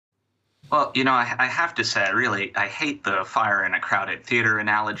Well, I have to say, I hate the fire in a crowded theater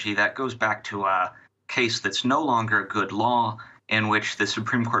analogy. That goes back to a case that's no longer good law, in which the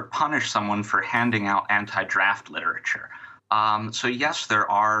Supreme Court punished someone for handing out anti-draft literature. So yes, there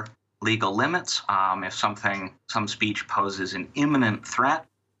are legal limits if some speech poses an imminent threat.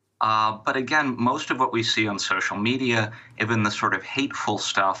 But again, most of what we see on social media, even the sort of hateful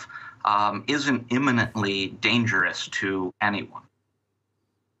stuff, isn't imminently dangerous to anyone.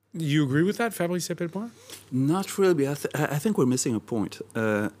 You agree with that, Fabrice Epelpoint? Not really. I think we're missing a point.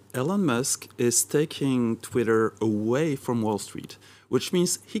 Elon Musk is taking Twitter away from Wall Street, which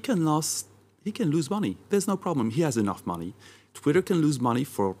means he can lose money. There's no problem. He has enough money. Twitter can lose money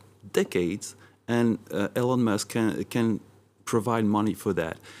for decades, and Elon Musk can provide money for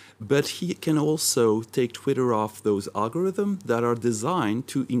that. But he can also take Twitter off those algorithms that are designed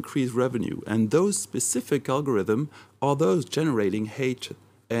to increase revenue. And those specific algorithms are those generating hate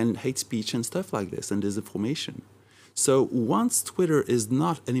and hate speech and stuff like this and disinformation. So once Twitter is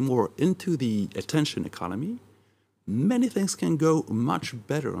not anymore into the attention economy, many things can go much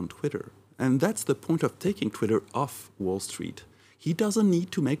better on Twitter. And that's the point of taking Twitter off Wall Street. He doesn't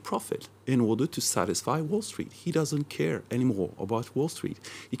need to make profit in order to satisfy Wall Street. He doesn't care anymore about Wall Street.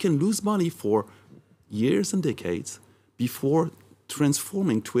 He can lose money for years and decades before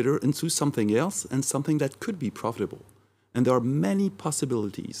transforming Twitter into something else and something that could be profitable. And there are many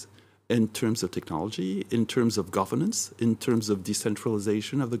possibilities in terms of technology, in terms of governance, in terms of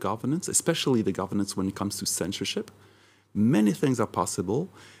decentralization of the governance, especially the governance when it comes to censorship. Many things are possible.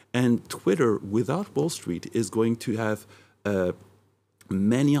 And Twitter, without Wall Street, is going to have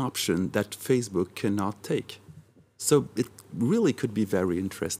many options that Facebook cannot take. So it really could be very interesting.